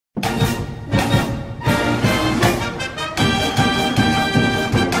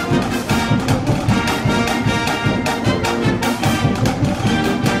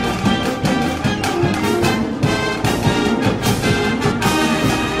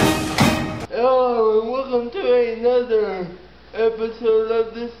another episode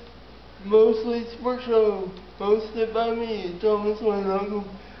of this Mostly Sports Show, hosted by me, Thomas Wayne.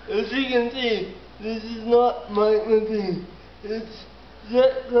 As you can see, this is not Mike Matheny. It's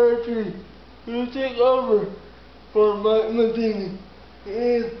Zach Crabtree who took over for Mike Matheny.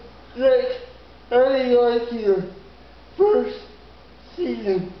 And Zach, how do you like your first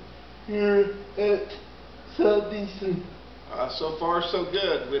season here at Southeastern? So far, so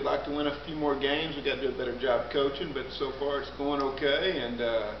good. We'd like to win a few more games. We've got to do a better job coaching, but so far it's going okay. And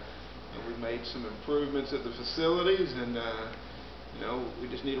we've made some improvements at the facilities, and we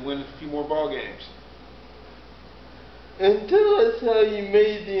just need to win a few more ball games. And tell us how you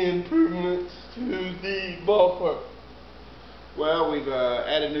made the improvements to the ballpark. Well, we've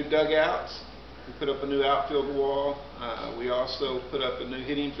added new dugouts. We put up a new outfield wall. We also put up a new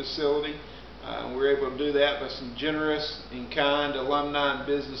hitting facility. We were able to do that by some generous and kind alumni and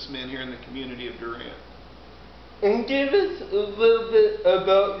businessmen here in the community of Durant. And give us a little bit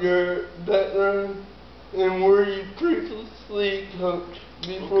about your background and where you previously coached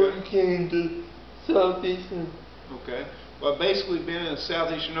before you came to Southeastern. Okay. Well, I've basically been in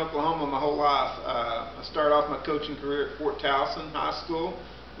Southeastern Oklahoma my whole life. I started off my coaching career at Fort Towson High School.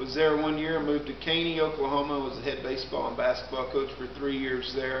 Was there 1 year. Moved to Caney, Oklahoma. Was the head baseball and basketball coach for 3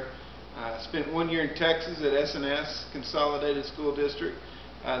 years there. Spent 1 year in Texas at S&S Consolidated School District.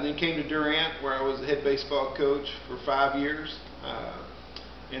 Then came to Durant, where I was the head baseball coach for 5 years.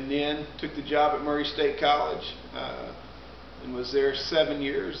 And then took the job at Murray State College and was there 7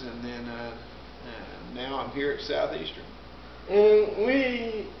 years. And then now I'm here at Southeastern. And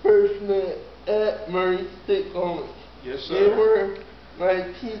we first met at Murray State College. Yes, sir. You were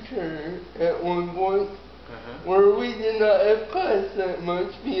my teacher at one point, where we did not have class that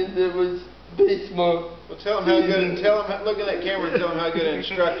much because it was baseball. Well, tell them how good. Look at that camera and tell them how good an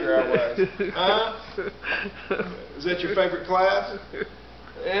instructor I was. Is that your favorite class?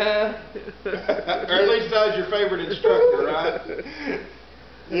 Yeah. Or at least I was your favorite instructor, right?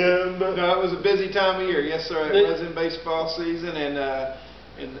 Yeah, but no, it was a busy time of year. Yes, sir. It was in baseball season, and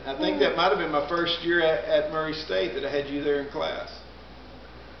I think that might have been my first year at Murray State that I had you there in class.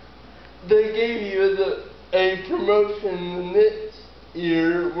 They gave you a promotion the next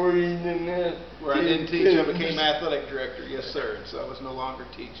year where you didn't have. Where I didn't teach, I became athletic director. Yes, sir. And so I was no longer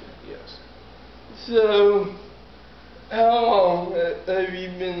teaching. Yes. So, how long have you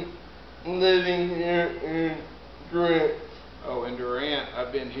been living here in Durant? Oh, in Durant,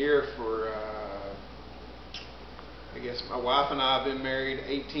 I've been here for, I guess my wife and I have been married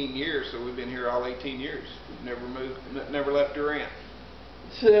 18 years, so we've been here all 18 years. We've never moved, never left Durant.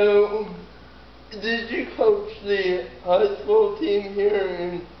 So, did you coach the high school team here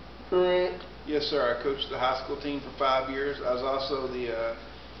in Durant? Yes, sir. I coached the high school team for 5 years. I was also the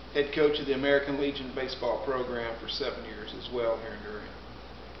head coach of the American Legion baseball program for 7 years as well here in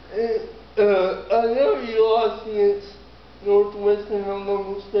Durant. I know you lost against Northwestern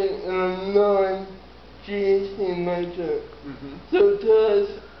Oklahoma State in a non-GAC matchup. So tell us,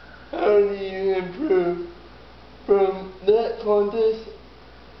 how do you improve from that contest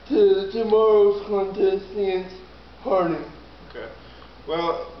to tomorrow's contest against Harding? Okay.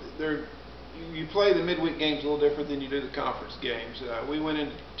 Well, you play the midweek games a little different than you do the conference games. We went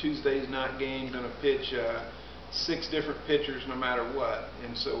into Tuesday's night game going to pitch 6 different pitchers no matter what,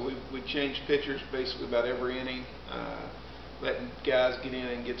 and so we changed pitchers basically about every inning, letting guys get in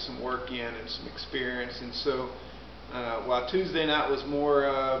and get some work in and some experience. And so while Tuesday night was more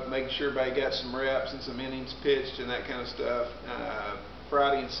making sure everybody got some reps and some innings pitched and that kind of stuff,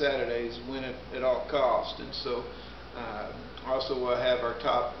 Friday and Saturdays win it at all costs. And so also we'll have our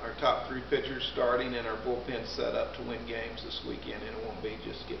top 3 pitchers starting and our bullpen set up to win games this weekend, and it won't be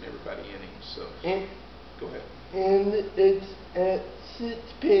just getting everybody innings. So go ahead. And it's at 6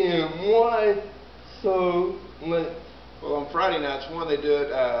 p.m. Why so late? Well, on Friday nights, they do it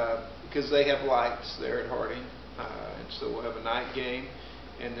because they have lights there at Harding, and so we'll have a night game,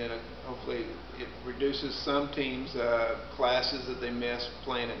 and then hopefully it reduces some teams' classes that they miss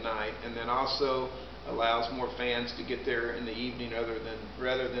playing at night, and then also allows more fans to get there in the evening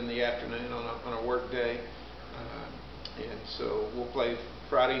rather than the afternoon on a work day. And so we'll play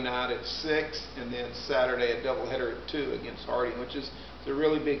Friday night at 6, and then Saturday a doubleheader at 2 against Harding, which is a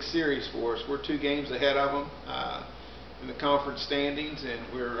really big series for us. We're 2 games ahead of them in the conference standings, and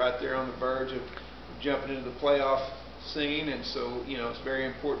we're right there on the verge of jumping into the playoff scene, and so it's a very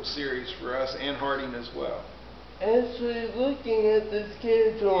important series for us and Harding as well. Actually, looking at the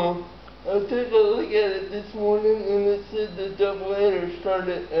schedule, I took a look at it this morning, and it said the doubleheader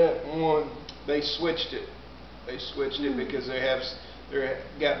started at 1. They switched it. Because they have They're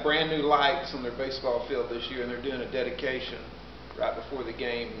got brand new lights on their baseball field this year, and they're doing a dedication right before the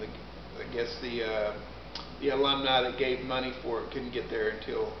game. I guess the alumni that gave money for it couldn't get there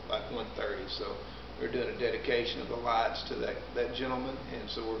until like 1:30, so they're doing a dedication of the lights to that gentleman, and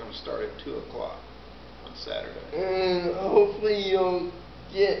so we're going to start at 2 o'clock on Saturday. And hopefully you'll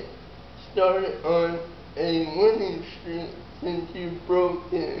get started on a winning streak since you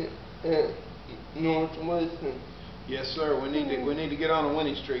broke it at Northwestern. Yes, sir. We need to get on a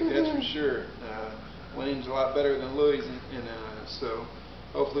winning streak. That's for sure. Winning's a lot better than losing, and so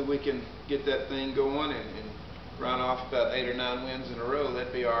hopefully we can get that thing going and run off about 8 or 9 wins in a row.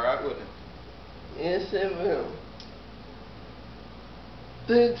 That'd be all right, wouldn't it? Yes, it will.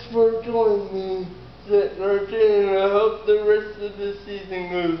 Thanks for joining me, Zach Crabtree, and I hope the rest of the season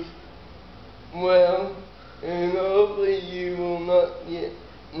goes well, and hopefully you will not get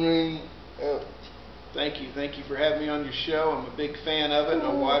rained out. Thank you for having me on your show. I'm a big fan of it, and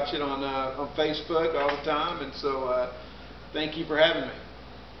I watch it on Facebook all the time, and so thank you for having me.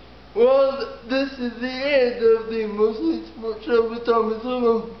 Well, this is the end of the Mostly Sports Show with Thomas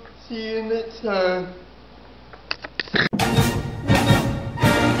Olam. See you next time.